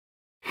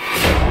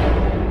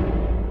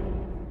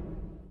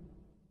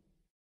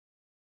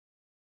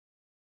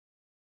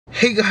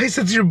Hey guys,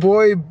 it's your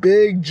boy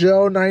Big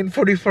Joe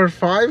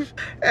 9445,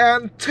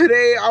 and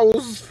today I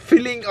was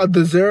feeling a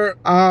dessert.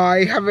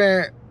 I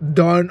haven't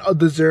done a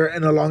dessert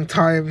in a long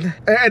time,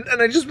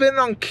 and I just been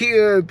on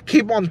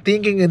keep on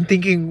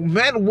thinking,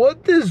 man,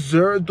 what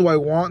dessert do I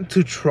want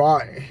to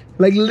try?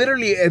 Like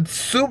literally, it's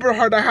super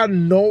hard. I had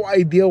no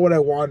idea what I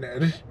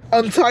wanted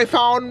until I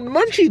found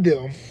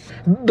Mochido.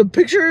 The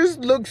pictures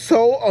look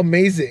so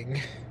amazing.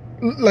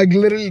 Like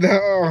literally,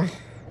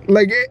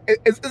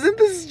 isn't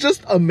this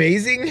just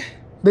amazing?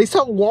 They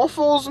sell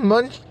waffles,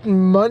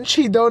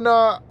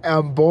 Munchie-Donut,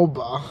 and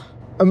boba.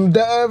 I'm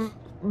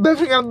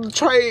definitely gonna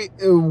try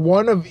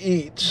one of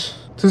each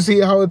to see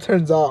how it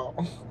turns out,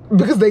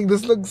 because like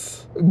this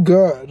looks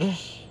good.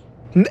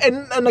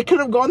 And I could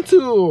have gone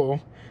to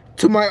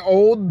my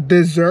old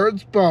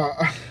desserts, but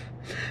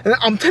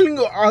I'm telling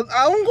you,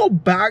 I don't go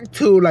back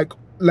to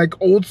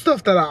like old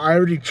stuff that I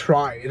already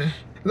tried.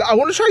 I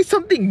want to try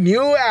something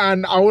new,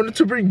 and I wanted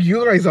to bring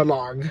you guys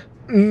along.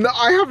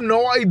 I have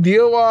no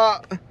idea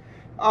what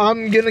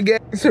I'm gonna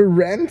get.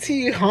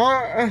 Serenity,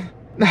 huh?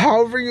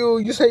 However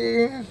you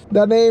say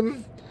that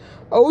name.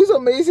 Always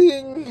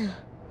amazing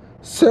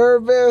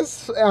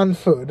service and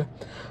food.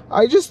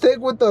 I just stick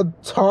with the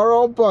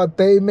taro, but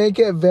they make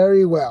it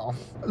very well.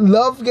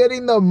 Love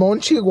getting the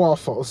mochi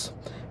waffles.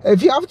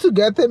 If you have to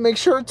get them, make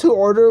sure to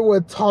order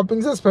with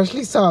toppings,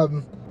 especially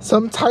some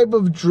type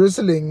of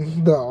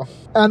drizzling though.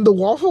 And the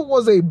waffle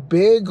was a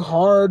big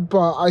hard,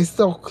 but I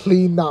still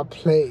cleaned that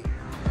plate.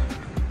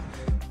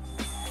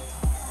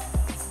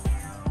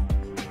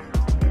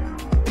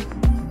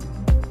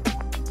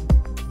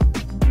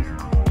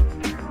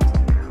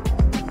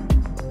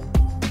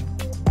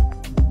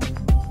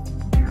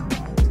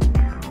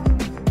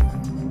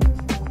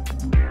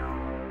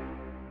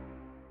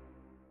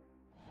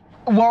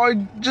 Well, I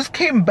just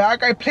came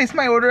back. I placed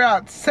my order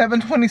at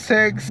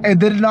 7:26. It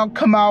did not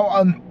come out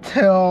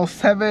until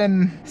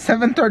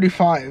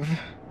 7:35.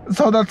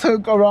 So that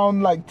took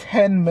around like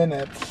 10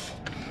 minutes.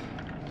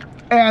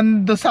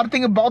 And the sad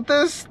thing about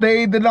this,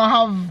 they did not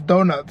have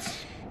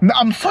donuts.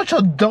 I'm such a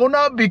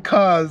donut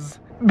because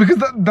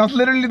that's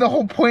literally the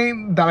whole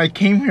point that I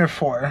came here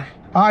for.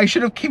 I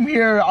should have came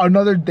here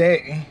another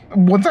day.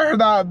 Once I heard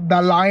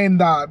that line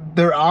that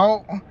they're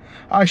out,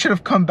 I should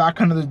have come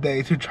back another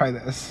day to try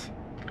this.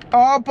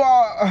 But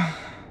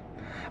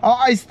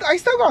I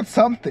still got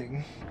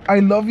something. I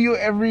love you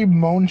every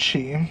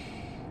Monchi.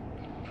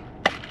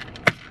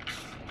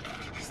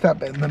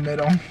 Step in the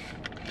middle.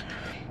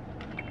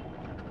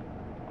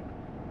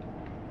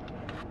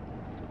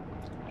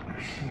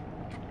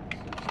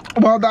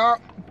 Well,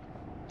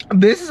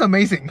 this is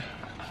amazing.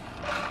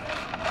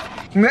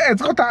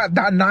 It's got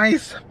that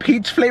nice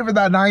peach flavor,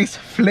 that nice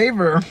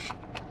flavor.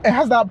 It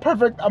has that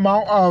perfect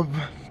amount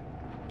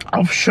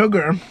of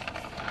sugar.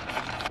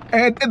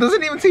 And it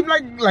doesn't even seem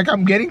like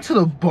I'm getting to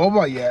the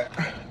boba yet.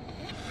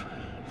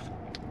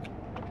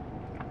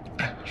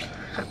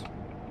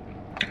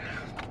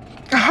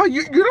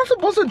 You're not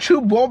supposed to chew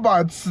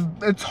boba.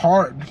 It's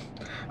hard.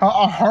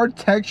 A hard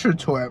texture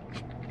to it.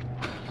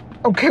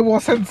 Okay, well,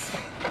 since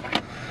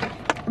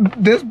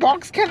this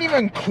box can't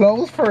even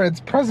close for its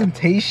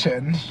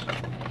presentation,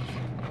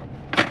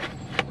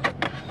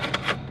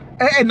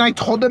 and I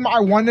told them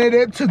I wanted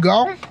it to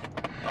go,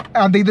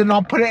 and they did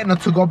not put it in a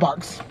to-go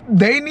box.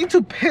 They need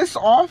to piss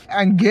off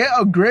and get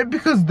a grip,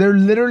 because they're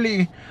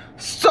literally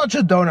such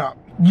a donut.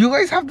 You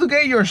guys have to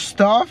get your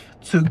stuff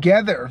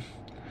together.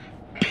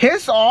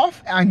 Piss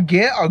off and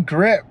get a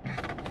grip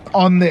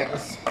on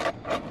this.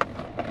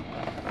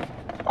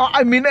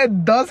 I mean,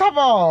 it does have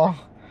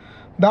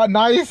that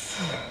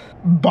nice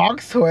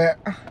box to it.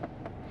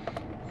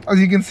 As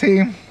you can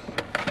see,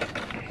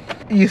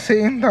 you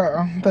see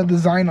the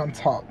design on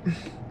top.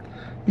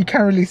 You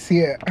can't really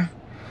see it.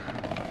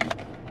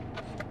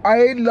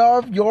 I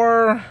love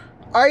you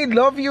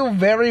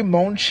very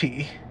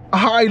Monchi.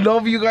 I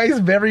love you guys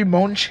very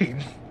Monchi.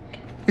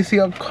 You see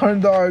a corn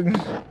dog.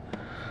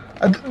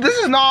 This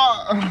is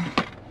not.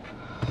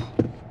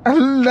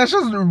 Let's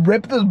just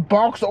rip this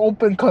box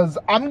open, because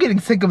I'm getting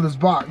sick of this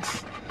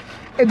box.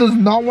 It does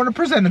not want to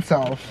present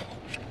itself.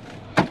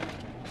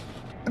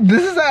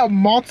 This is a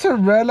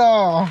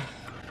mozzarella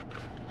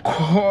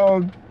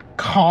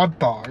hot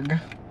dog.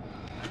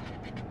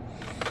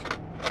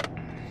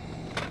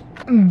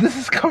 This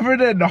is covered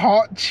in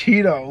hot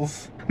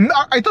Cheetos.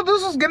 I thought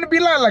this was gonna be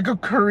like a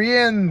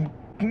Korean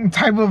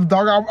type of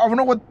dog. I don't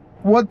know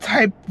what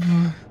type,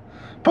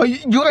 but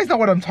you guys know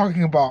what I'm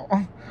talking about.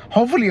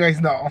 Hopefully you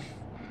guys know.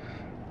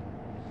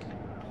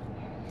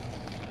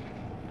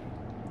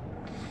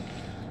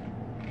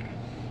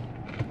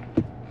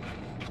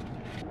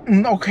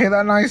 Okay,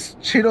 that nice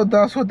Cheeto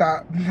dust with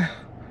that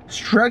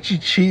stretchy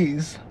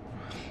cheese.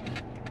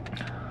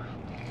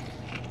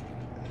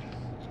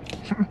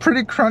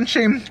 Pretty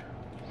crunchy.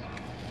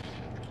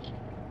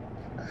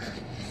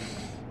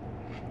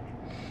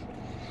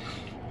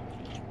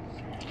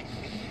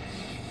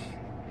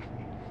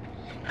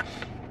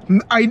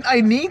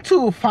 I need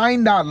to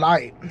find that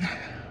light,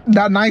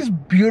 that nice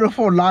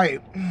beautiful light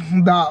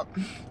that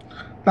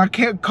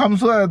that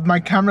comes with my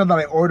camera that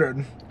I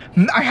ordered.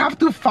 I have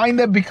to find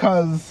it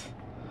because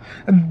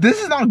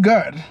this is not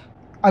good.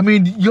 I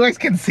mean, you guys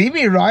can see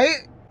me,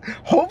 right?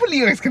 Hopefully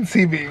you guys can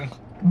see me.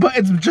 But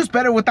it's just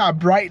better with that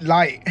bright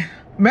light.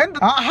 Man,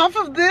 half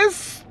of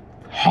this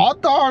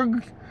hot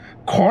dog,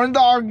 corn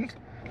dog.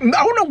 I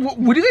don't know,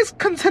 would you guys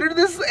consider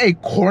this a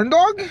corn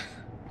dog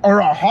or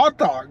a hot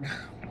dog?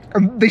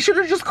 They should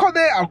have just called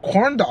it a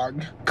corn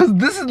dog, because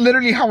this is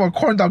literally how a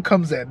corn dog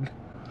comes in.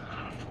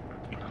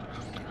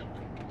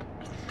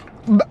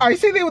 I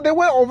say they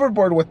went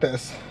overboard with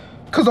this,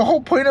 because the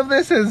whole point of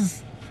this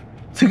is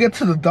to get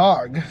to the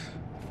dog.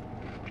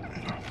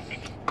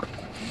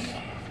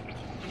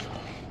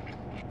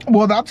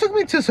 Well, that took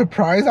me to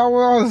surprise. That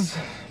was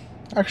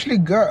actually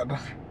good.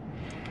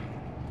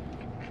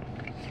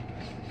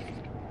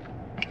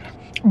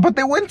 But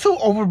they went too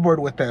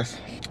overboard with this.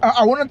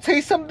 I want to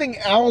taste something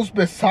else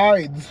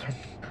besides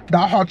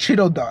that hot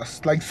Cheeto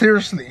dust. Like,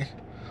 seriously.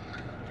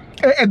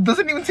 It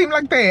doesn't even seem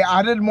like they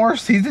added more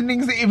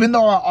seasonings, even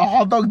though a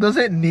hot dog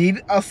doesn't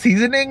need a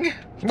seasoning.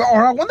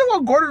 Or I wonder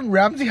what Gordon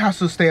Ramsay has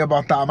to say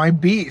about that, my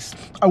beast.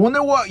 I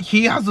wonder what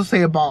he has to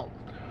say about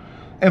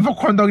if a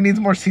corn dog needs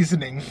more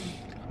seasoning.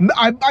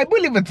 I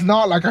believe it's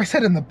not, like I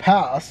said in the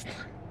past.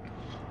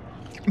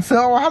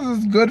 So it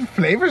has good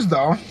flavors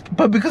though.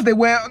 But because they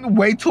went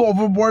way too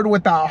overboard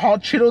with that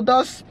hot Cheeto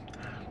dust,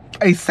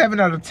 a 7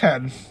 out of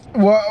 10.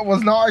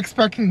 Was not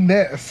expecting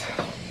this.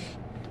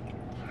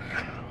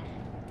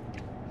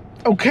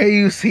 Okay,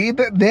 you see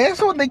that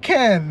this one they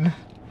can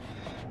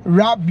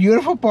wrap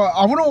beautiful, but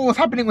I wonder what was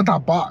happening with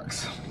that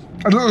box.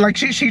 Like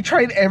she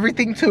tried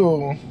everything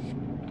to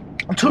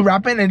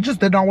wrap it and it just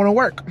did not want to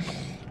work.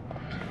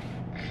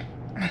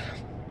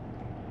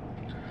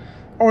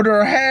 Order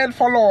ahead,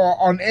 follow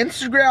on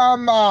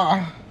Instagram.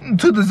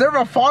 To deserve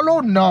a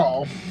follow?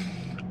 No.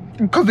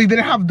 Because they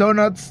didn't have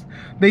donuts.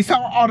 They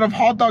sell out of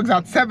hot dogs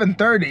at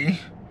 7:30.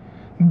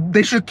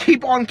 They should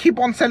keep on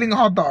selling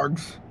hot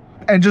dogs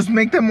and just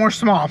make them more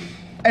small.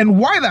 And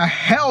why the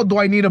hell do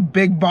I need a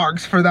big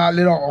box for that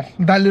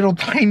little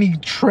tiny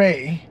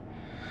tray?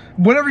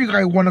 Whatever you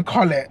guys want to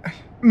call it.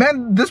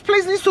 Man, this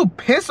place needs to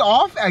piss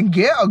off and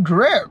get a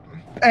grip.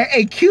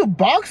 A cute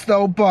box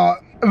though,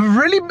 but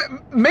really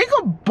make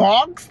a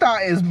box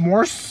that is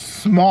more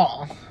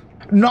small.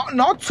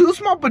 Not too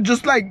small, but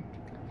just like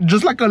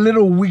a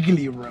little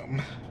wiggly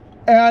room.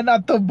 And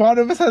at the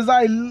bottom it says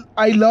I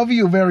love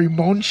you very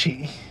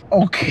Monchi.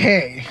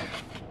 Okay.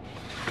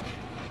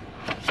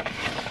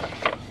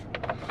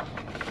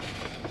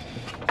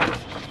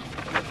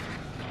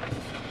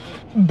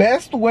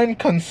 Best when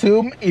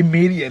consumed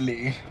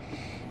immediately.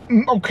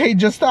 Okay,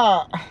 just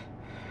a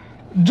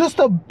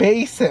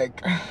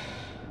basic.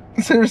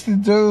 Seriously,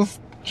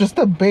 just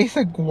a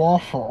basic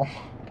waffle.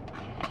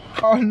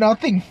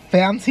 Nothing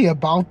fancy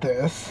about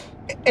this.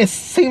 It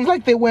seems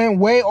like they went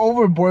way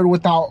overboard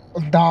with the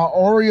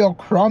Oreo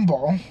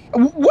crumble.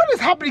 What is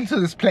happening to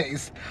this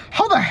place?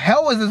 How the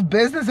hell is this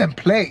business in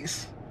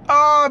place?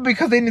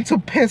 Because they need to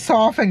piss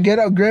off and get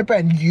a grip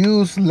and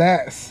use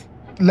less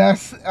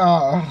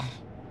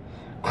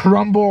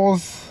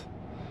crumbles.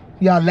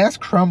 Yeah, less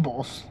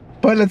crumbles.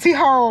 But let's see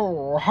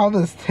how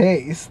this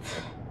tastes.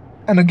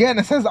 And again,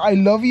 it says I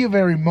love you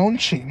very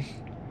Monchi.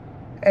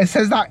 It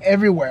says that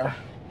everywhere.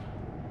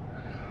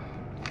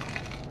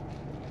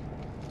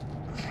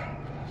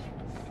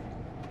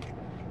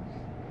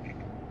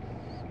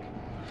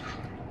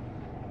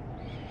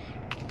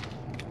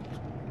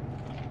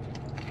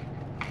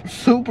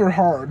 Super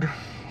hard,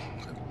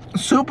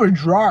 super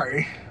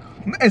dry.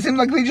 It seems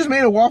like they just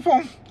made a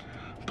waffle,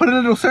 put a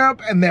little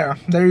syrup, and there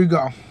you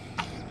go.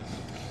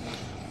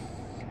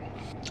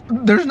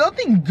 There's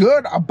nothing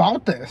good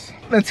about this.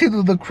 Let's see,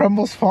 do the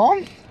crumbles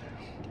fall?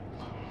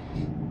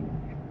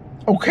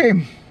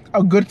 Okay,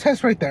 a good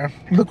test right there.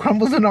 The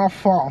crumbles did not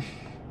fall.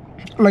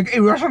 Like,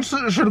 a restaurant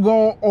should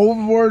go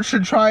overboard,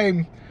 should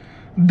try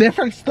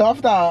different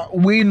stuff that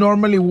we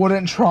normally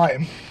wouldn't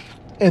try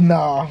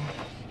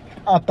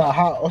at the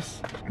house,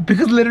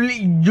 because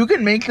literally you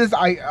can make this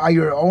at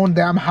your own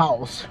damn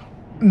house.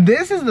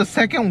 This is the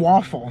second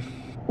waffle.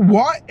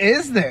 What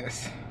is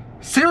this?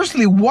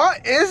 Seriously,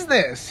 what is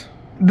this?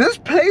 This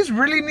place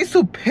really needs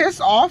to piss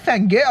off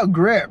and get a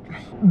grip.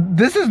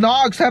 This is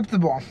not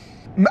acceptable.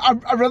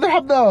 I'd rather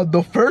have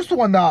the first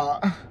one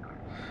that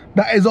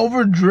is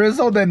over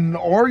drizzled than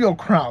Oreo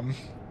crumb,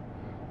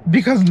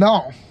 because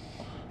no.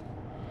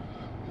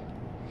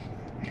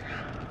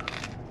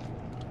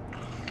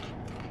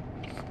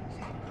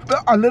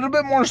 A little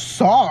bit more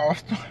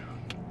soft.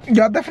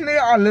 Yeah, definitely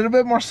a little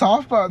bit more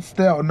soft, but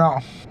still,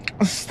 no.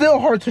 Still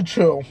hard to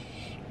chew.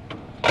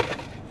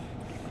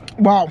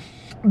 Wow,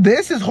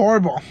 this is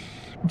horrible.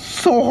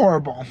 So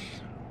horrible.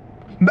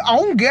 I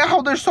don't get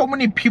how there's so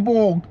many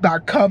people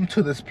that come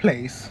to this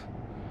place.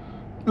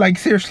 Like,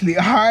 seriously,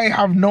 I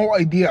have no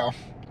idea.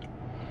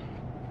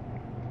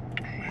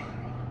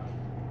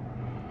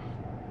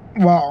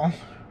 Wow.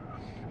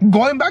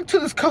 Going back to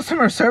this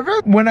customer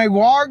service, when I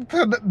walked,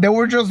 they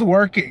were just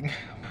working.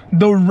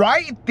 The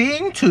right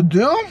thing to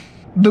do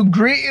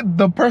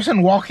the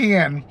person walking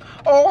in.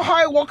 Oh,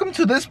 hi, welcome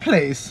to this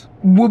place.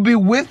 We'll be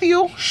with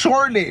you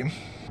shortly.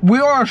 We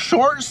are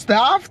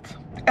short-staffed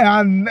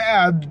and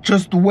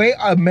just wait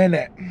a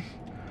minute.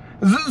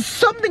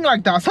 Something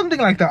like that, something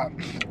like that.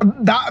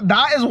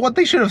 That is what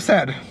they should have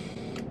said.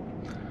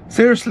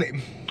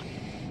 Seriously.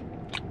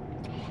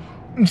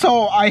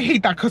 So I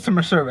hate that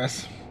customer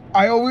service.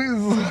 I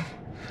always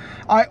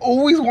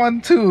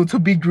want to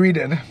be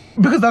greeted,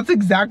 because that's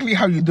exactly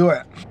how you do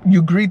it.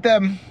 You greet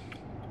them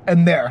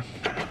and there.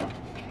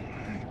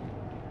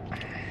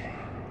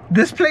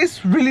 This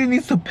place really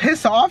needs to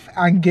piss off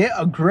and get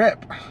a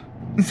grip.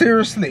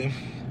 Seriously.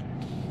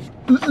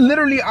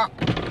 Literally,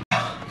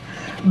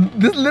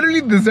 this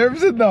literally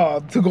deserves it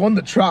to go in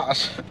the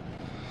trash.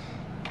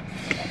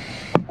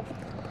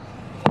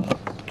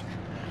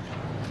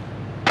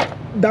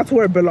 That's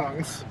where it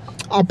belongs.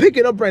 I'll pick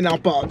it up right now,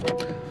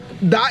 but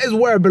that is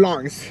where it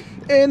belongs.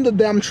 In the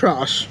damn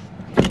trash.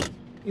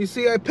 You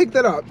see, I picked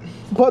it up,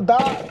 but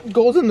that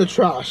goes in the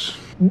trash.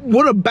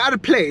 What a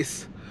bad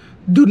place.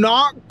 Do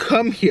not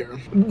come here.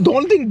 The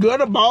only thing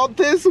good about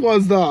this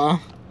was the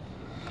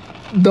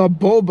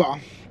boba.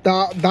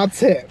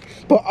 That's it.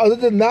 But other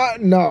than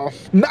that, no.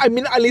 I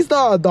mean, at least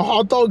the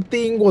hot dog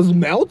thing was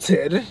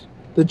melted.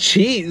 The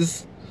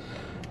cheese.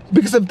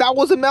 Because if that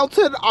wasn't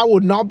melted, I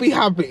would not be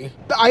happy.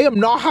 I am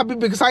not happy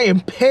because I am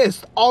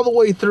pissed all the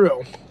way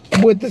through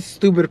with this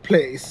stupid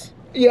place.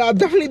 Yeah,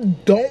 definitely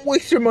don't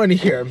waste your money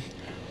here.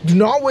 Do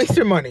not waste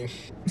your money.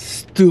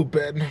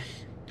 Stupid.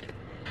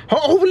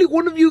 Hopefully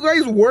one of you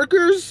guys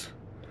workers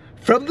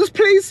from this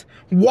place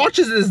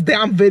watches this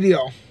damn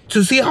video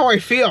to see how I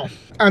feel.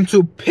 And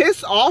to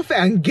piss off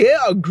and get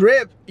a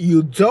grip,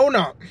 you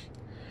donut.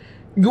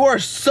 You are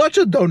such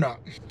a donut.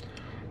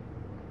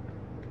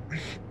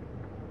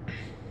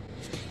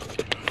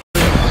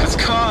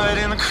 Caught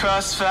in the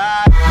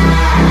crossfire.